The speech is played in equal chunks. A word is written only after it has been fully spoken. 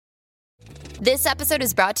This episode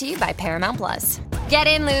is brought to you by Paramount Plus. Get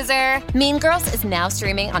in, loser! Mean Girls is now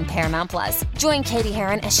streaming on Paramount Plus. Join Katie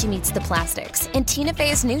Heron as she meets the plastics in Tina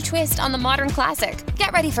Fey's new twist on the modern classic.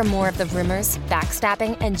 Get ready for more of the rumors,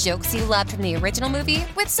 backstabbing, and jokes you loved from the original movie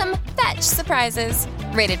with some fetch surprises.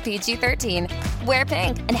 Rated PG-13. Wear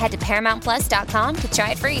pink and head to ParamountPlus.com to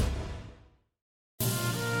try it free.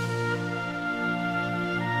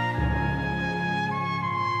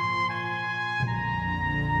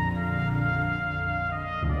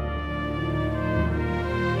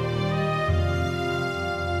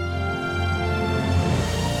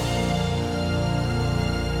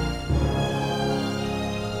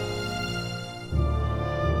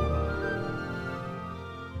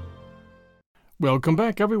 Welcome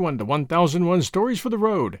back, everyone, to 1001 Stories for the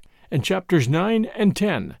Road, and Chapters 9 and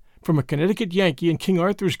 10 from A Connecticut Yankee in King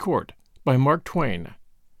Arthur's Court by Mark Twain.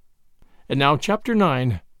 And now Chapter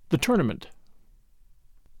 9, The Tournament.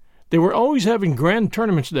 They were always having grand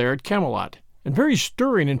tournaments there at Camelot, and very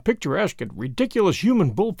stirring and picturesque and ridiculous human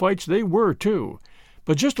bullfights they were, too,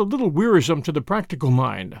 but just a little wearisome to the practical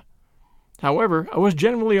mind. However, I was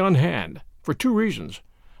generally on hand, for two reasons.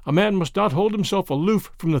 A man must not hold himself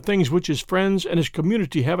aloof from the things which his friends and his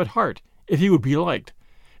community have at heart, if he would be liked,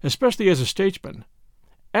 especially as a statesman.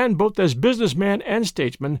 And both as businessman and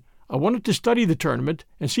statesman, I wanted to study the tournament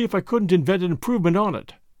and see if I couldn't invent an improvement on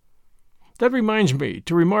it. That reminds me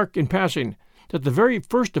to remark in passing that the very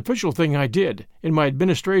first official thing I did in my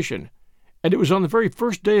administration, and it was on the very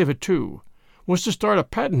first day of it too, was to start a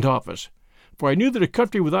patent office, for I knew that a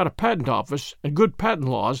country without a patent office and good patent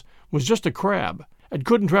laws was just a crab, and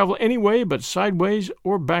couldn't travel any way but sideways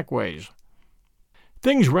or backways.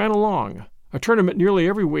 Things ran along, a tournament nearly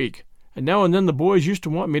every week, and now and then the boys used to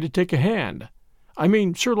want me to take a hand. I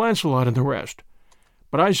mean Sir Lancelot and the rest.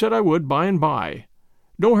 But I said I would by and by.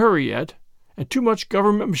 No hurry yet, and too much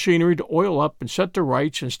government machinery to oil up and set to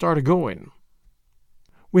rights and start a-going.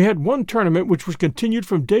 We had one tournament which was continued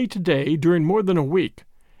from day to day during more than a week,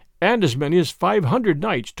 and as many as 500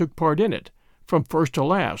 knights took part in it, from first to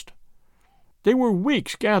last. They were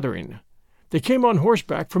weeks gathering. They came on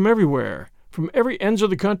horseback from everywhere, from every ends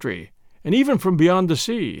of the country, and even from beyond the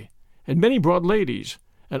sea, and many brought ladies,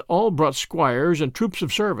 and all brought squires and troops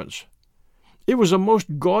of servants. It was a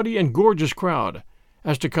most gaudy and gorgeous crowd,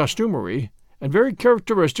 as to costumery, and very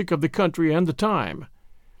characteristic of the country and the time,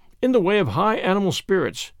 in the way of high animal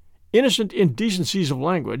spirits, innocent indecencies of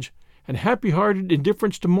language, and happy-hearted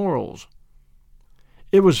indifference to morals.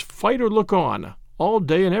 It was fight or look on, all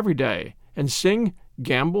day and every day, and sing,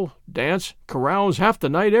 gamble, dance, carouse half the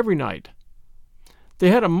night every night. They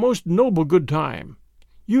had a most noble good time.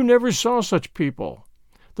 You never saw such people.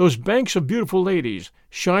 Those banks of beautiful ladies,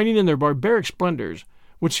 shining in their barbaric splendors,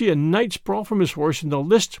 would see a knight sprawl from his horse in the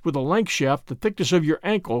lists with a lank shaft the thickness of your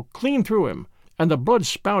ankle clean through him, and the blood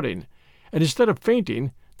spouting, and instead of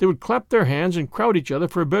fainting, they would clap their hands and crowd each other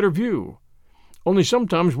for a better view. Only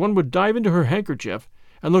sometimes one would dive into her handkerchief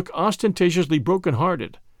and look ostentatiously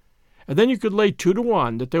broken-hearted, and then you could lay 2 to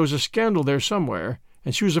 1 that there was a scandal there somewhere,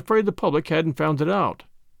 and she was afraid the public hadn't found it out.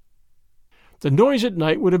 The noise at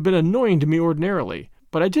night would have been annoying to me ordinarily,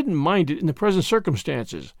 but I didn't mind it in the present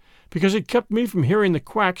circumstances, because it kept me from hearing the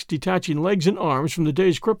quacks detaching legs and arms from the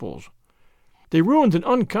day's cripples. They ruined an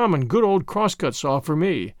uncommon good old crosscut saw for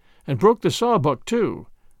me, and broke the sawbuck too,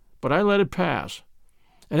 but I let it pass.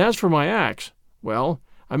 And as for my axe, well,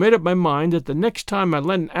 I made up my mind that the next time I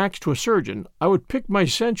lent an axe to a surgeon, I would pick my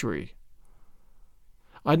century.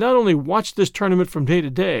 I not only watched this tournament from day to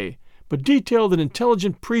day, but detailed an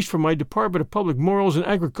intelligent priest from my Department of Public Morals and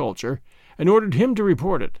Agriculture, and ordered him to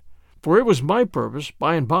report it, for it was my purpose,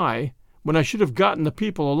 by and by, when I should have gotten the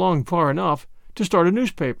people along far enough, to start a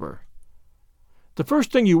newspaper. The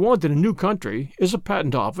first thing you want in a new country is a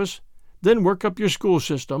patent office, then work up your school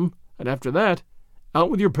system, and after that,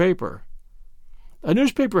 out with your paper. A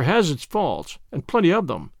newspaper has its faults, and plenty of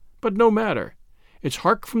them, but no matter. It's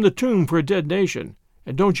hark from the tomb for a dead nation,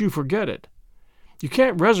 and don't you forget it. You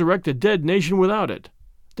can't resurrect a dead nation without it.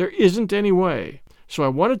 There isn't any way. So I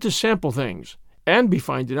wanted to sample things, and be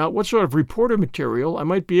finding out what sort of reporter material I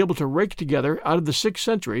might be able to rake together out of the 6th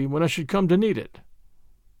century when I should come to need it.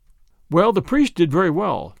 Well, the priest did very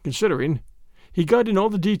well, considering. He got in all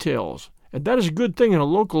the details, and that is a good thing in a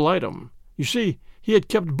local item. You see, he had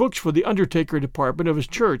kept books for the undertaker department of his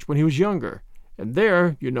church when he was younger, and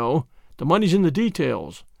there, you know, the money's in the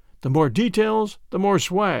details. The more details, the more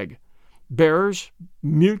swag. Bearers,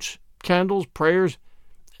 mutes, candles, prayers,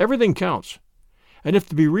 everything counts. And if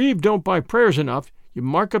the bereaved don't buy prayers enough, you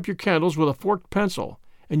mark up your candles with a forked pencil,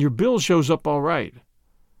 and your bill shows up all right.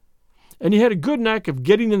 and he had a good knack of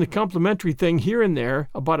getting in the complimentary thing here and there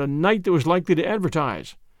about a knight that was likely to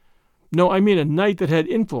advertise. No, I mean a knight that had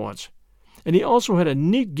influence. And he also had a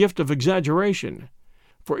neat gift of exaggeration,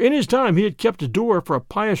 for in his time he had kept a door for a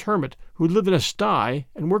pious hermit who lived in a sty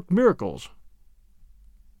and worked miracles.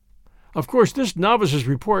 Of course, this novice's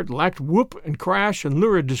report lacked whoop and crash and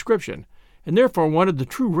lurid description, and therefore wanted the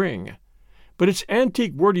true ring. But its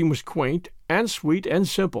antique wording was quaint and sweet and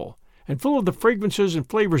simple, and full of the fragrances and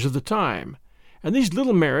flavors of the time, and these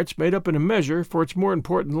little merits made up in a measure for its more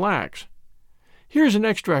important lacks. Here's an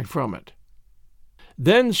extract from it.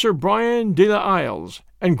 Then Sir Brian de la Isles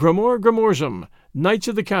and Gramore Gramorsum, knights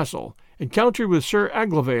of the castle, encountered with Sir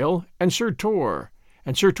Aglavale and Sir Tor,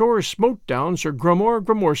 and Sir Tor smote down Sir Gramore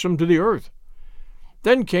Gramorsum to the earth.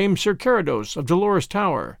 Then came Sir Carados of Dolorous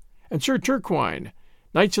Tower, and Sir Turquine,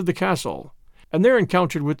 knights of the castle, and there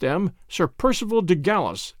encountered with them Sir Percival de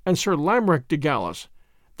Gallus and Sir Lamric de Gallus,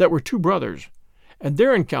 that were two brothers, and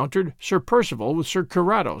there encountered Sir Percival with Sir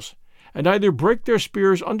Carados, and either brake their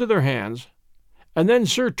spears unto their hands, and then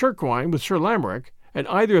Sir Turquine with Sir Lamric, and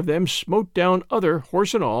either of them smote down other,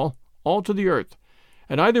 horse and all to the earth,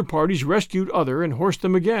 and either parties rescued other and horsed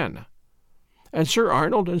them again. And Sir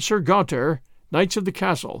Arnold and Sir Gautier, knights of the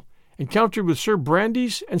castle, encountered with Sir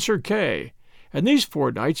Brandies and Sir Kay, and these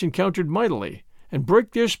four knights encountered mightily, and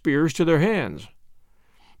brake their spears to their hands.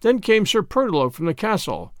 Then came Sir Pertolo from the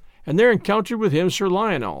castle, and there encountered with him Sir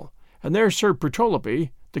Lionel, and there Sir Pertolope,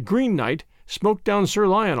 the Green Knight, smote down Sir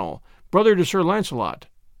Lionel, brother to Sir Launcelot.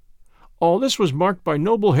 All this was marked by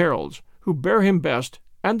noble heralds, who bare him best,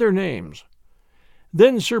 and their names.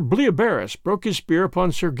 Then Sir Bleoberis broke his spear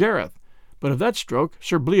upon Sir Gareth, but of that stroke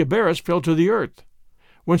Sir Bleoberis fell to the earth.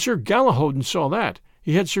 When Sir Galahodin saw that,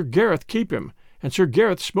 he had Sir Gareth keep him, and Sir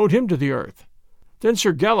Gareth smote him to the earth. Then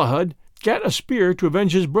Sir Galahad gat a spear to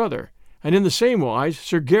avenge his brother, and in the same wise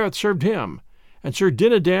Sir Gareth served him, and Sir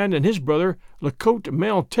Dinadan and his brother Le Cote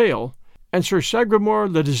Male Tail, and Sir Sagramore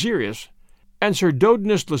le Desirius, and Sir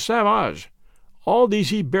Dodinus le Savage, all these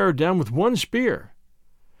he bare down with one spear.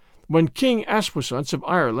 When King Aswisance of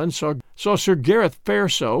Ireland saw Sir Gareth fare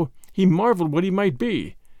so, he marvelled what he might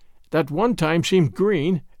be. That one time seemed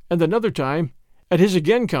green, and another time, at his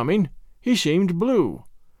again coming, he seemed blue.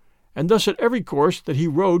 And thus at every course that he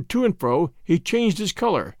rode to and fro he changed his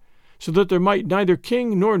colour, so that there might neither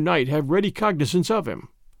king nor knight have ready cognizance of him.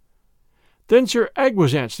 Then Sir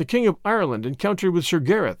Agwisance, the king of Ireland, encountered with Sir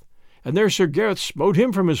Gareth, and there Sir Gareth smote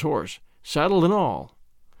him from his horse, saddle and all.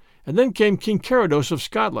 And then came King Carados of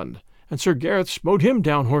Scotland, and Sir Gareth smote him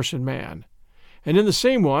down horse and man. And in the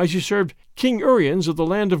same wise he served King Uriens of the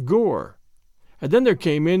land of Gore. And then there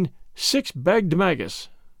came in 6 Bagdemagus,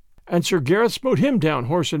 and Sir Gareth smote him down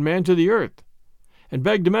horse and man to the earth. And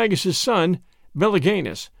Bagdemagus' son,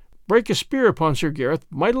 Meliganus, brake a spear upon Sir Gareth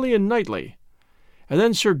mightily and knightly. And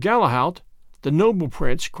then Sir Galahaut, the noble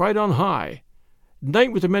prince, cried on high,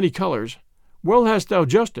 Knight with the many colours, well hast thou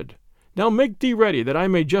justed. Now make thee ready, that I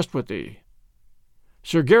may just with thee.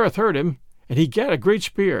 Sir Gareth heard him, and he gat a great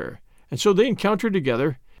spear, and so they encountered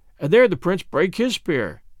together, and there the prince brake his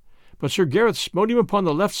spear. But Sir Gareth smote him upon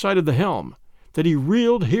the left side of the helm, that he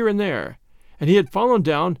reeled here and there, and he had fallen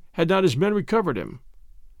down had not his men recovered him.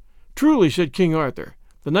 Truly, said King Arthur,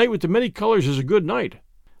 the knight with the many colours is a good knight.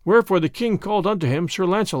 Wherefore the king called unto him Sir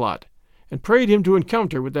Launcelot, and prayed him to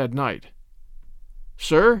encounter with that knight.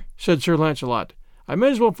 Sir, said Sir Launcelot, I may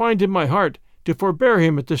as well find in my heart to forbear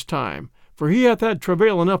him at this time, for he hath had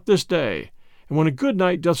travail enough this day, and when a good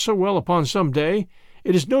knight doth so well upon some day,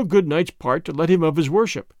 it is no good knight's part to let him of his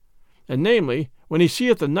worship, and namely, when he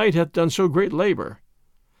seeth the knight hath done so great labour.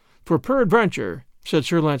 For peradventure, said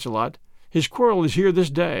Sir Launcelot, his quarrel is here this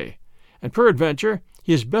day, and peradventure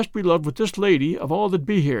he is best beloved with this lady of all that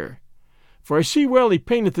be here. For I see well he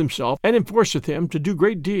painteth himself and enforceth him to do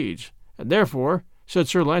great deeds, and therefore, said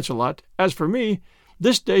Sir Launcelot, as for me,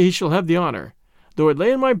 this day he shall have the honour, though it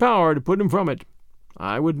lay in my power to put him from it.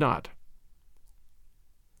 I would not.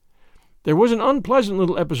 There was an unpleasant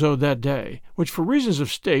little episode that day, which for reasons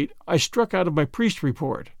of state I struck out of my priest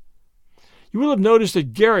report. You will have noticed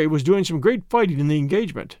that Gary was doing some great fighting in the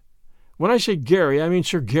engagement. When I say Gary, I mean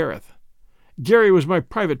Sir Gareth. Gary was my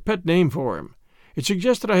private pet name for him. It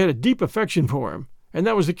suggested I had a deep affection for him, and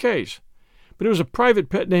that was the case. But it was a private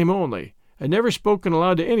pet name only, and never spoken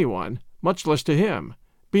aloud to anyone, much less to him.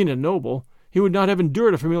 Being a noble, he would not have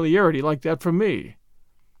endured a familiarity like that from me.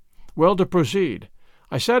 Well, to proceed,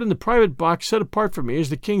 I sat in the private box set apart for me as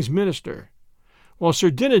the king's minister. While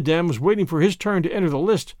Sir Dinadan was waiting for his turn to enter the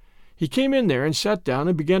list, he came in there and sat down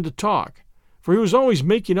and began to talk, for he was always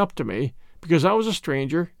making up to me, because I was a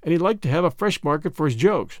stranger, and he liked to have a fresh market for his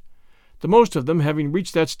jokes. the most of them having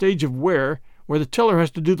reached that stage of wear where the teller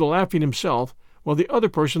has to do the laughing himself while the other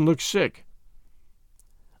person looks sick.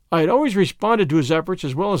 I had always responded to his efforts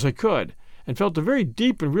as well as I could, and felt a very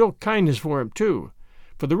deep and real kindness for him, too,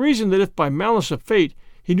 for the reason that if by malice of fate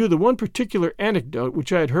he knew the one particular anecdote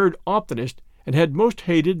which I had heard oftenest and had most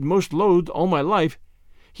hated and most loathed all my life,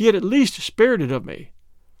 he had at least spared it of me.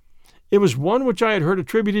 It was one which I had heard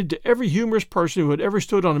attributed to every humorous person who had ever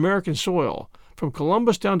stood on American soil, from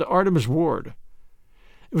Columbus down to Artemus Ward.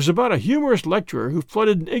 It was about a humorous lecturer who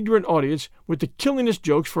flooded an ignorant audience with the killingest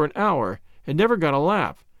jokes for an hour and never got a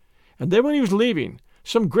laugh, and then when he was leaving,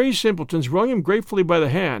 some grey simpletons wrung him gratefully by the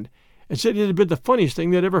hand and said it had been the funniest thing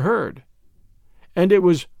they'd ever heard. And it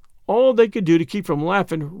was all they could do to keep from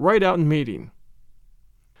laughing right out in meeting.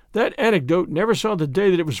 That anecdote never saw the day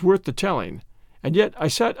that it was worth the telling, and yet I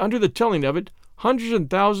sat under the telling of it hundreds and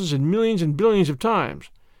thousands and millions and billions of times,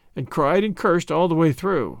 and cried and cursed all the way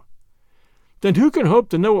through. Then who can hope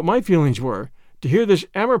to know what my feelings were to hear this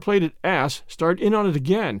armor-plated ass start in on it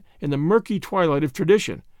again in the murky twilight of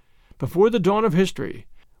tradition, before the dawn of history,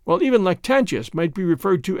 while even Lactantius might be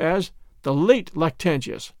referred to as the late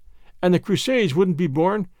Lactantius, and the Crusades wouldn't be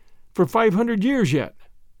born for 500 years yet?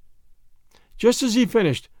 Just as he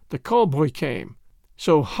finished, the call-boy came.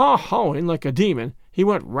 So haw-hawing like a demon, he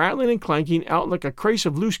went rattling and clanking out like a brace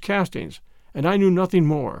of loose castings, and I knew nothing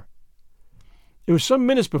more. It was some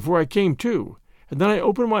minutes before I came to, and then I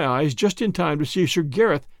opened my eyes just in time to see Sir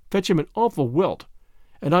Gareth fetch him an awful welt,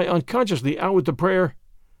 and I unconsciously out with the prayer,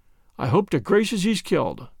 "I hope to gracious he's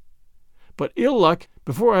killed." But ill luck,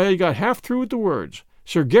 before I had got half through with the words,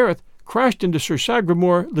 Sir Gareth crashed into Sir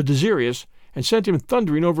Sagramore the Desirous and sent him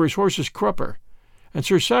thundering over his horse's crupper, and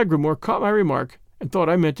Sir Sagramore caught my remark and thought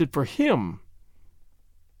I meant it for him.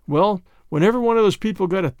 Well, whenever one of those people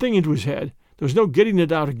got a thing into his head, there was no getting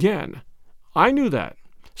it out again. I knew that,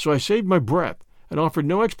 so I saved my breath and offered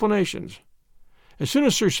no explanations. As soon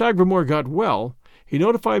as Sir Sagramore got well, he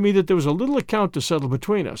notified me that there was a little account to settle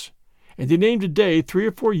between us, and he named a day 3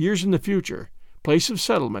 or 4 years in the future, place of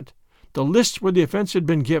settlement, the lists where the offense had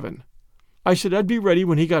been given. I said I'd be ready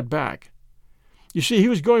when he got back. You see, he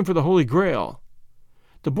was going for the Holy Grail.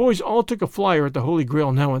 The boys all took a flyer at the Holy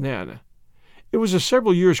Grail now and then. It was a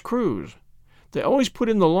several years' cruise. They always put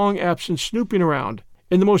in the long absence snooping around,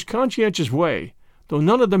 in the most conscientious way, though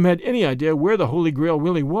none of them had any idea where the Holy Grail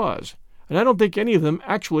really was, and I don't think any of them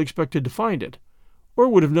actually expected to find it, or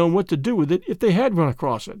would have known what to do with it if they had run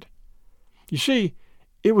across it. You see,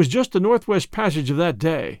 it was just the Northwest Passage of that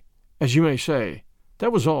day, as you may say.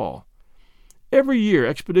 That was all. Every year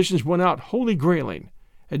expeditions went out Holy Grailing,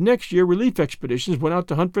 and next year relief expeditions went out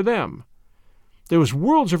to hunt for them. There was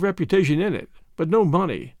worlds of reputation in it, but no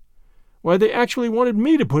money. Why, they actually wanted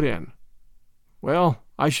me to put in. Well,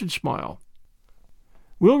 I should smile.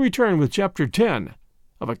 We'll return with Chapter 10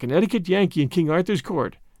 of A Connecticut Yankee in King Arthur's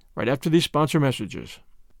Court right after these sponsor messages.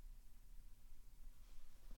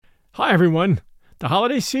 Hi, everyone. The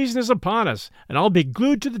holiday season is upon us, and I'll be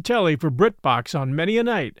glued to the telly for BritBox on many a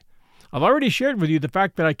night. I've already shared with you the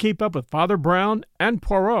fact that I keep up with Father Brown and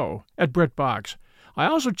Poirot at BritBox. I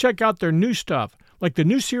also check out their new stuff, like the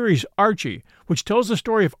new series Archie, which tells the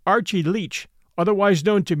story of Archie Leach, otherwise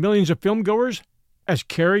known to millions of filmgoers as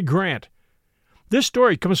Cary Grant. This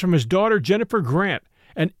story comes from his daughter Jennifer Grant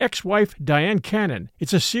and ex-wife Diane Cannon.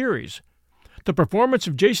 It's a series. The performance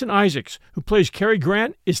of Jason Isaacs, who plays Cary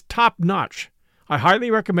Grant, is top-notch. I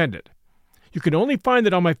highly recommend it. You can only find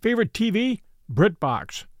it on my favorite TV,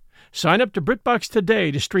 BritBox. Sign up to BritBox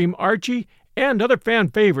today to stream Archie and other fan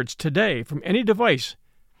favorites today from any device.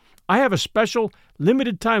 I have a special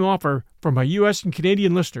limited-time offer for my U.S. and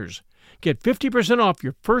Canadian listeners. Get 50% off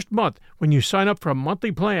your first month when you sign up for a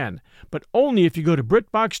monthly plan, but only if you go to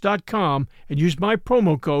BritBox.com and use my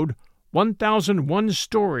promo code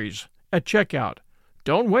 1001stories at checkout.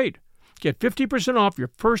 Don't wait. Get 50% off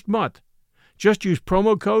your first month. Just use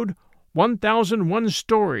promo code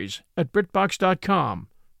 1001stories at BritBox.com.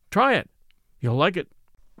 Try it. You'll like it.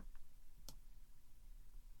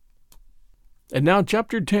 And now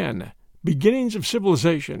Chapter 10, Beginnings of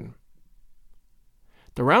Civilization.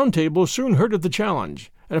 The Round Table soon heard of the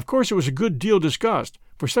challenge, and of course it was a good deal discussed,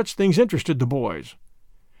 for such things interested the boys.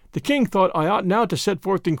 The king thought I ought now to set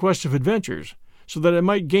forth in quest of adventures, so that I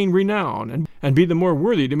might gain renown, and be the more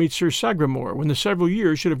worthy to meet Sir Sagramore when the several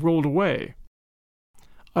years should have rolled away.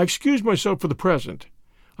 I excused myself for the present.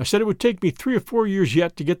 I said it would take me 3 or 4 years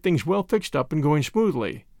yet to get things well fixed up and going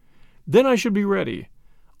smoothly. Then I should be ready.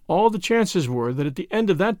 All the chances were that at the end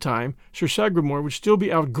of that time Sir Sagramore would still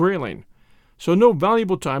be out grailing, so no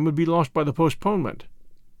valuable time would be lost by the postponement.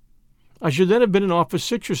 I should then have been in office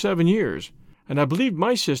 6 or 7 years, and I believed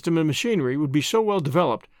my system and machinery would be so well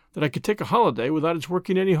developed that I could take a holiday without its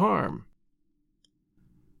working any harm.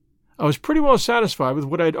 I was pretty well satisfied with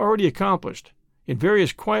what I had already accomplished. In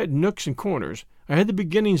various quiet nooks and corners, I had the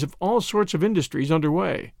beginnings of all sorts of industries under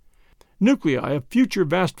way. Nuclei of future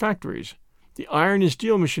vast factories, the iron and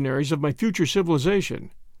steel machineries of my future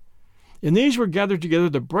civilization. In these were gathered together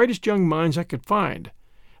the brightest young minds I could find,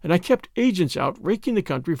 and I kept agents out raking the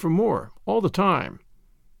country for more, all the time.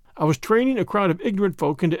 I was training a crowd of ignorant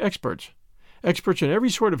folk into experts in every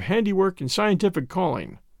sort of handiwork and scientific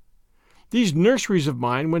calling. These nurseries of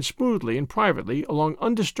mine went smoothly and privately along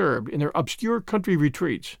undisturbed in their obscure country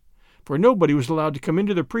retreats, for nobody was allowed to come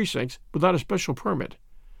into their precincts without a special permit,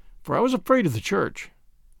 for I was afraid of the church.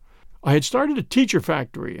 I had started a teacher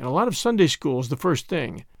factory and a lot of Sunday schools the first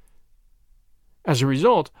thing. As a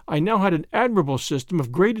result, I now had an admirable system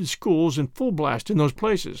of graded schools in full blast in those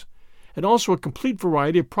places, and also a complete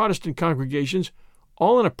variety of Protestant congregations,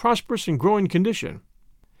 all in a prosperous and growing condition.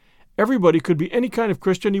 Everybody could be any kind of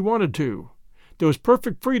Christian he wanted to. There was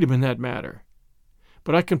perfect freedom in that matter.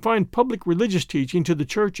 But I confined public religious teaching to the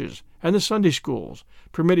churches and the Sunday schools,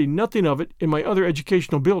 permitting nothing of it in my other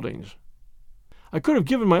educational buildings. I could have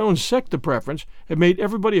given my own sect the preference and made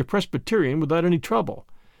everybody a Presbyterian without any trouble,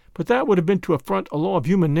 but that would have been to affront a law of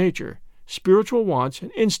human nature. Spiritual wants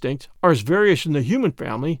and instincts are as various in the human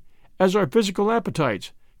family as are physical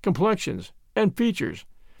appetites, complexions, and features,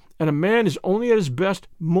 and a man is only at his best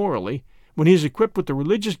morally when he is equipped with the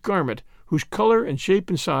religious garment whose color and shape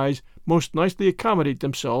and size most nicely accommodate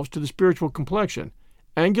themselves to the spiritual complexion,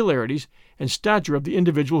 angularities, and stature of the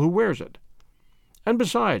individual who wears it. And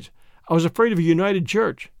besides, I was afraid of a united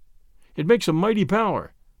church. It makes a mighty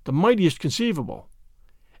power, the mightiest conceivable.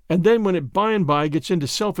 And then when it by and by gets into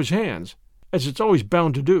selfish hands, as it's always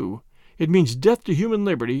bound to do, it means death to human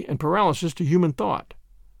liberty and paralysis to human thought.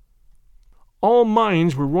 All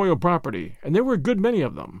mines were royal property, and there were a good many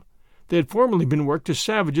of them. They had formerly been worked as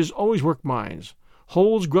savages always work mines,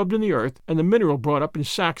 holes grubbed in the earth and the mineral brought up in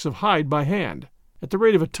sacks of hide by hand, at the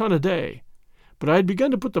rate of a ton a day. But I had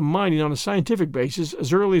begun to put the mining on a scientific basis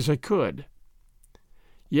as early as I could.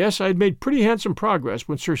 Yes, I had made pretty handsome progress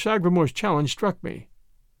when Sir Sagremore's challenge struck me.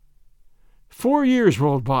 4 years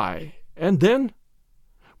rolled by, and then?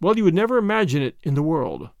 Well, you would never imagine it in the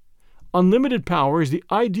world. Unlimited power is the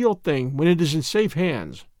ideal thing when it is in safe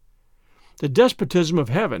hands. The despotism of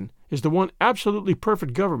heaven is the one absolutely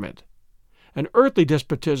perfect government. An earthly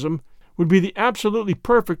despotism would be the absolutely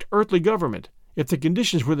perfect earthly government if the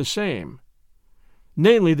conditions were the same.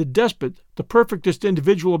 Namely, the despot, the perfectest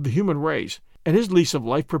individual of the human race, and his lease of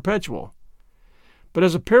life perpetual. But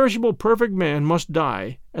as a perishable perfect man must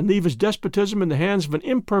die and leave his despotism in the hands of an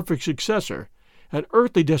imperfect successor, an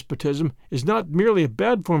earthly despotism is not merely a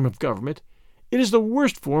bad form of government, it is the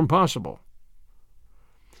worst form possible.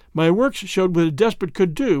 My works showed what a despot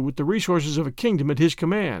could do with the resources of a kingdom at his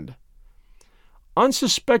command.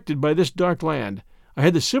 Unsuspected by this dark land, I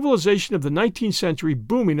had the civilization of the 19th century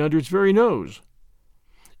booming under its very nose.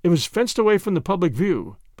 It was fenced away from the public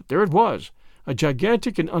view, but there it was, a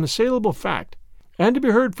gigantic and unassailable fact, and to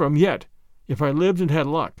be heard from yet, if I lived and had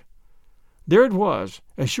luck. There it was,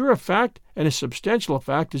 as sure a fact and as substantial a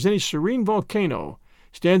fact as any serene volcano,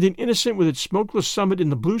 standing innocent with its smokeless summit in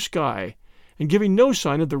the blue sky, and giving no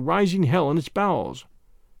sign of the rising hell in its bowels.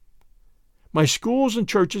 My schools and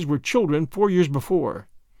churches were children 4 years before.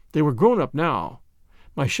 They were grown up now.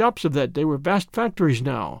 My shops of that day were vast factories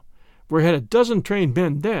now. Where I had a dozen trained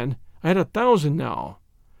men then, I had 1,000 now.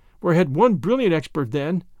 Where I had one brilliant expert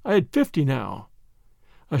then, I had 50 now.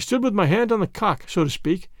 I stood with my hand on the cock, so to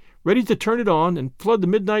speak, ready to turn it on and flood the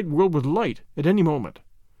midnight world with light at any moment.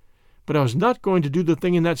 But I was not going to do the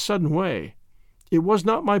thing in that sudden way. It was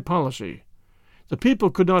not my policy. The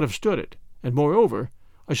people could not have stood it, and moreover,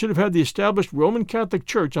 I should have had the established Roman Catholic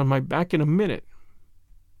Church on my back in a minute.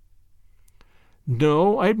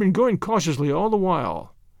 No, I had been going cautiously all the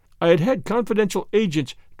while. I had had confidential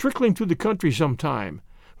agents trickling through the country some time,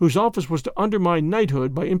 whose office was to undermine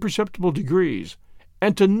knighthood by imperceptible degrees,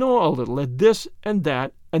 and to gnaw a little at this and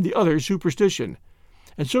that and the other superstition,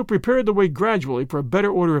 and so prepare the way gradually for a better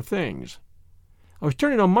order of things. I was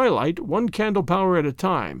turning on my light one candle power at a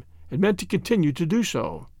time, and meant to continue to do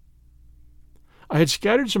so. I had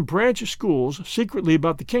scattered some branch schools secretly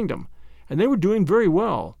about the kingdom, and they were doing very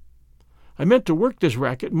well. I meant to work this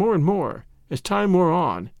racket more and more, as time wore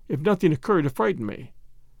on, if nothing occurred to frighten me.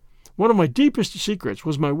 One of my deepest secrets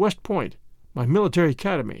was my West Point, my military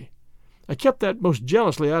academy. I kept that most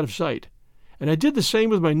jealously out of sight, and I did the same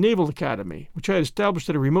with my naval academy, which I had established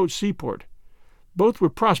at a remote seaport. Both were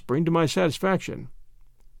prospering to my satisfaction.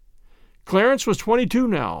 Clarence was 22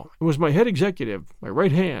 now and was my head executive, my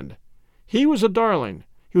right hand. He was a darling.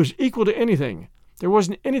 He was equal to anything. There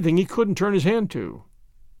wasn't anything he couldn't turn his hand to.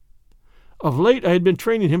 Of late I had been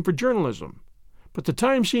training him for journalism, but the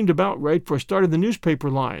time seemed about right for a start in the newspaper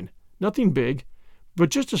line. Nothing big, but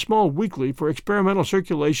just a small weekly for experimental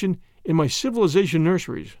circulation in my civilization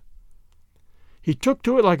nurseries. He took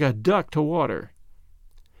to it like a duck to water.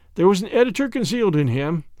 There was an editor concealed in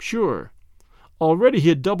him, sure. Already he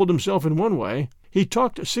had doubled himself in one way. He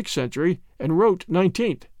talked 6th century and wrote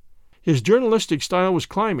 19th. His journalistic style was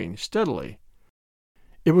climbing steadily.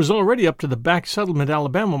 It was already up to the back settlement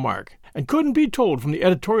Alabama mark, and couldn't be told from the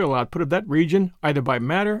editorial output of that region either by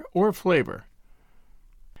matter or flavor.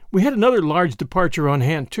 We had another large departure on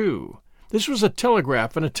hand, too. This was a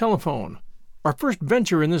telegraph and a telephone, our first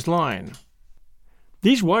venture in this line.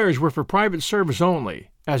 These wires were for private service only,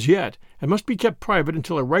 as yet, and must be kept private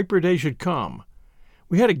until a riper day should come.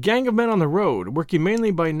 We had a gang of men on the road, working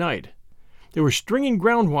mainly by night. They were stringing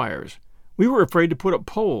ground wires. We were afraid to put up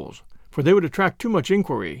poles, for they would attract too much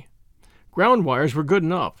inquiry. Ground wires were good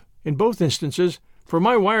enough, in both instances, for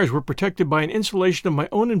my wires were protected by an insulation of my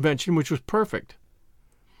own invention which was perfect.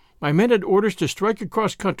 My men had orders to strike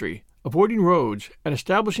across country, avoiding roads, and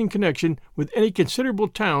establishing connection with any considerable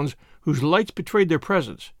towns whose lights betrayed their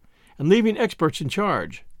presence, and leaving experts in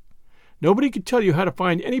charge. Nobody could tell you how to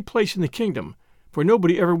find any place in the kingdom, for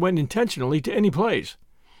nobody ever went intentionally to any place,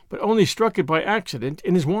 but only struck it by accident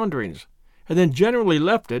in his wanderings, and then generally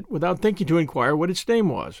left it without thinking to inquire what its name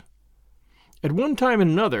was. At one time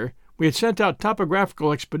and another, we had sent out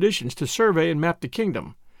topographical expeditions to survey and map the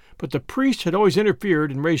kingdom, but the priests had always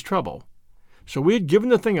interfered and raised trouble. So we had given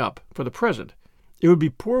the thing up, for the present. It would be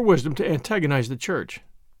poor wisdom to antagonize the church.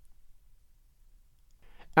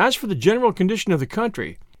 As for the general condition of the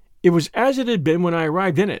country, it was as it had been when I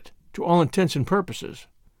arrived in it, to all intents and purposes.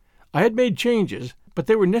 I had made changes, but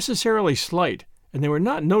they were necessarily slight, and they were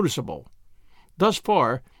not noticeable. Thus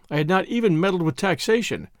far, I had not even meddled with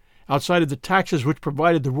taxation, outside of the taxes which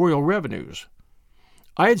provided the royal revenues.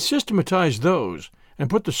 I had systematized those, and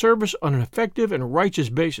put the service on an effective and righteous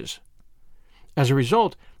basis. As a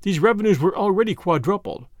result, these revenues were already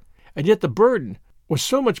quadrupled, and yet the burden was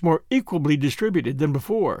so much more equably distributed than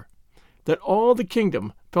before, that all the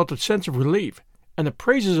kingdom felt a sense of relief, and the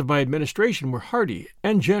praises of my administration were hearty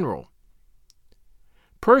and general.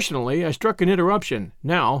 Personally, I struck an interruption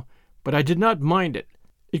now, but I did not mind it.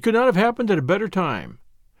 It could not have happened at a better time.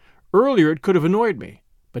 Earlier it could have annoyed me,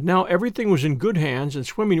 but now everything was in good hands and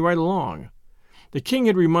swimming right along. The king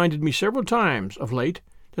had reminded me several times, of late,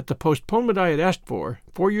 that the postponement I had asked for,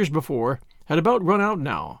 4 years before, had about run out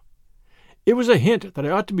now. It was a hint that I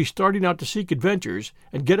ought to be starting out to seek adventures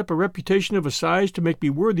and get up a reputation of a size to make me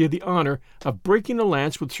worthy of the honor of breaking a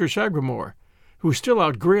lance with Sir Sagramore, who was still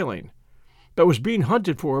out grailing, but was being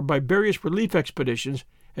hunted for by various relief expeditions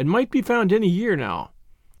and might be found any year now.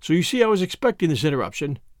 So you see I was expecting this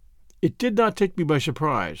interruption. It did not take me by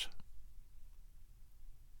surprise.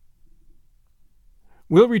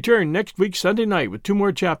 We'll return next week Sunday night with 2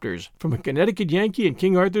 more chapters from A Connecticut Yankee in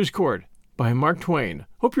King Arthur's Court by Mark Twain.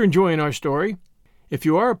 Hope you're enjoying our story. If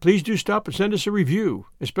you are, please do stop and send us a review,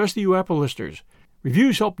 especially you Apple listeners.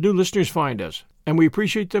 Reviews help new listeners find us, and we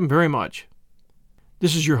appreciate them very much.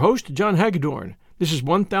 This is your host, John Hagedorn. This is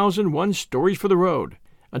 1001 Stories for the Road.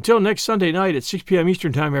 Until next Sunday night at 6 p.m.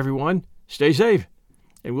 Eastern Time, everyone, stay safe,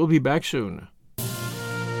 and we'll be back soon.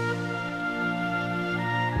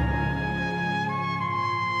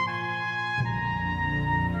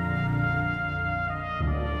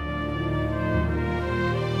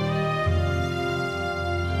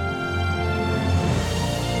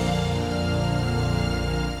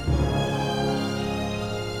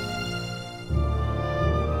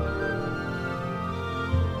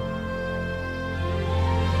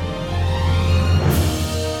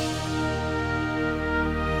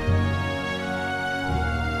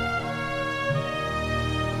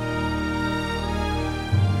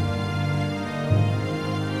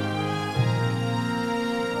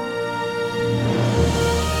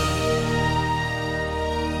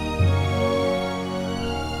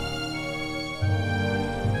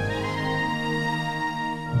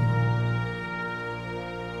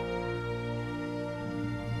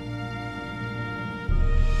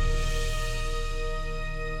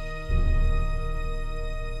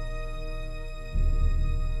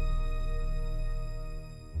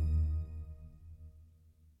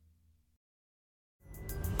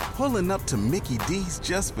 Pulling up to Mickey D's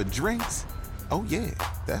just for drinks? Oh yeah,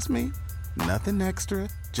 that's me. Nothing extra,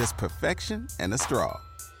 just perfection and a straw.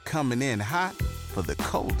 Coming in hot for the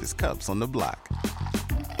coldest cups on the block.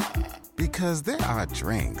 Because there are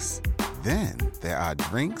drinks. Then there are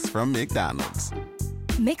drinks from McDonald's.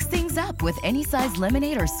 Mix things up with any size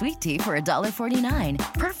lemonade or sweet tea for $1.49.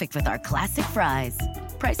 Perfect with our classic fries.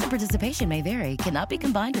 Price and participation may vary. Cannot be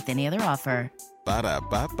combined with any other offer.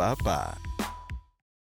 Ba-da-ba-ba-ba.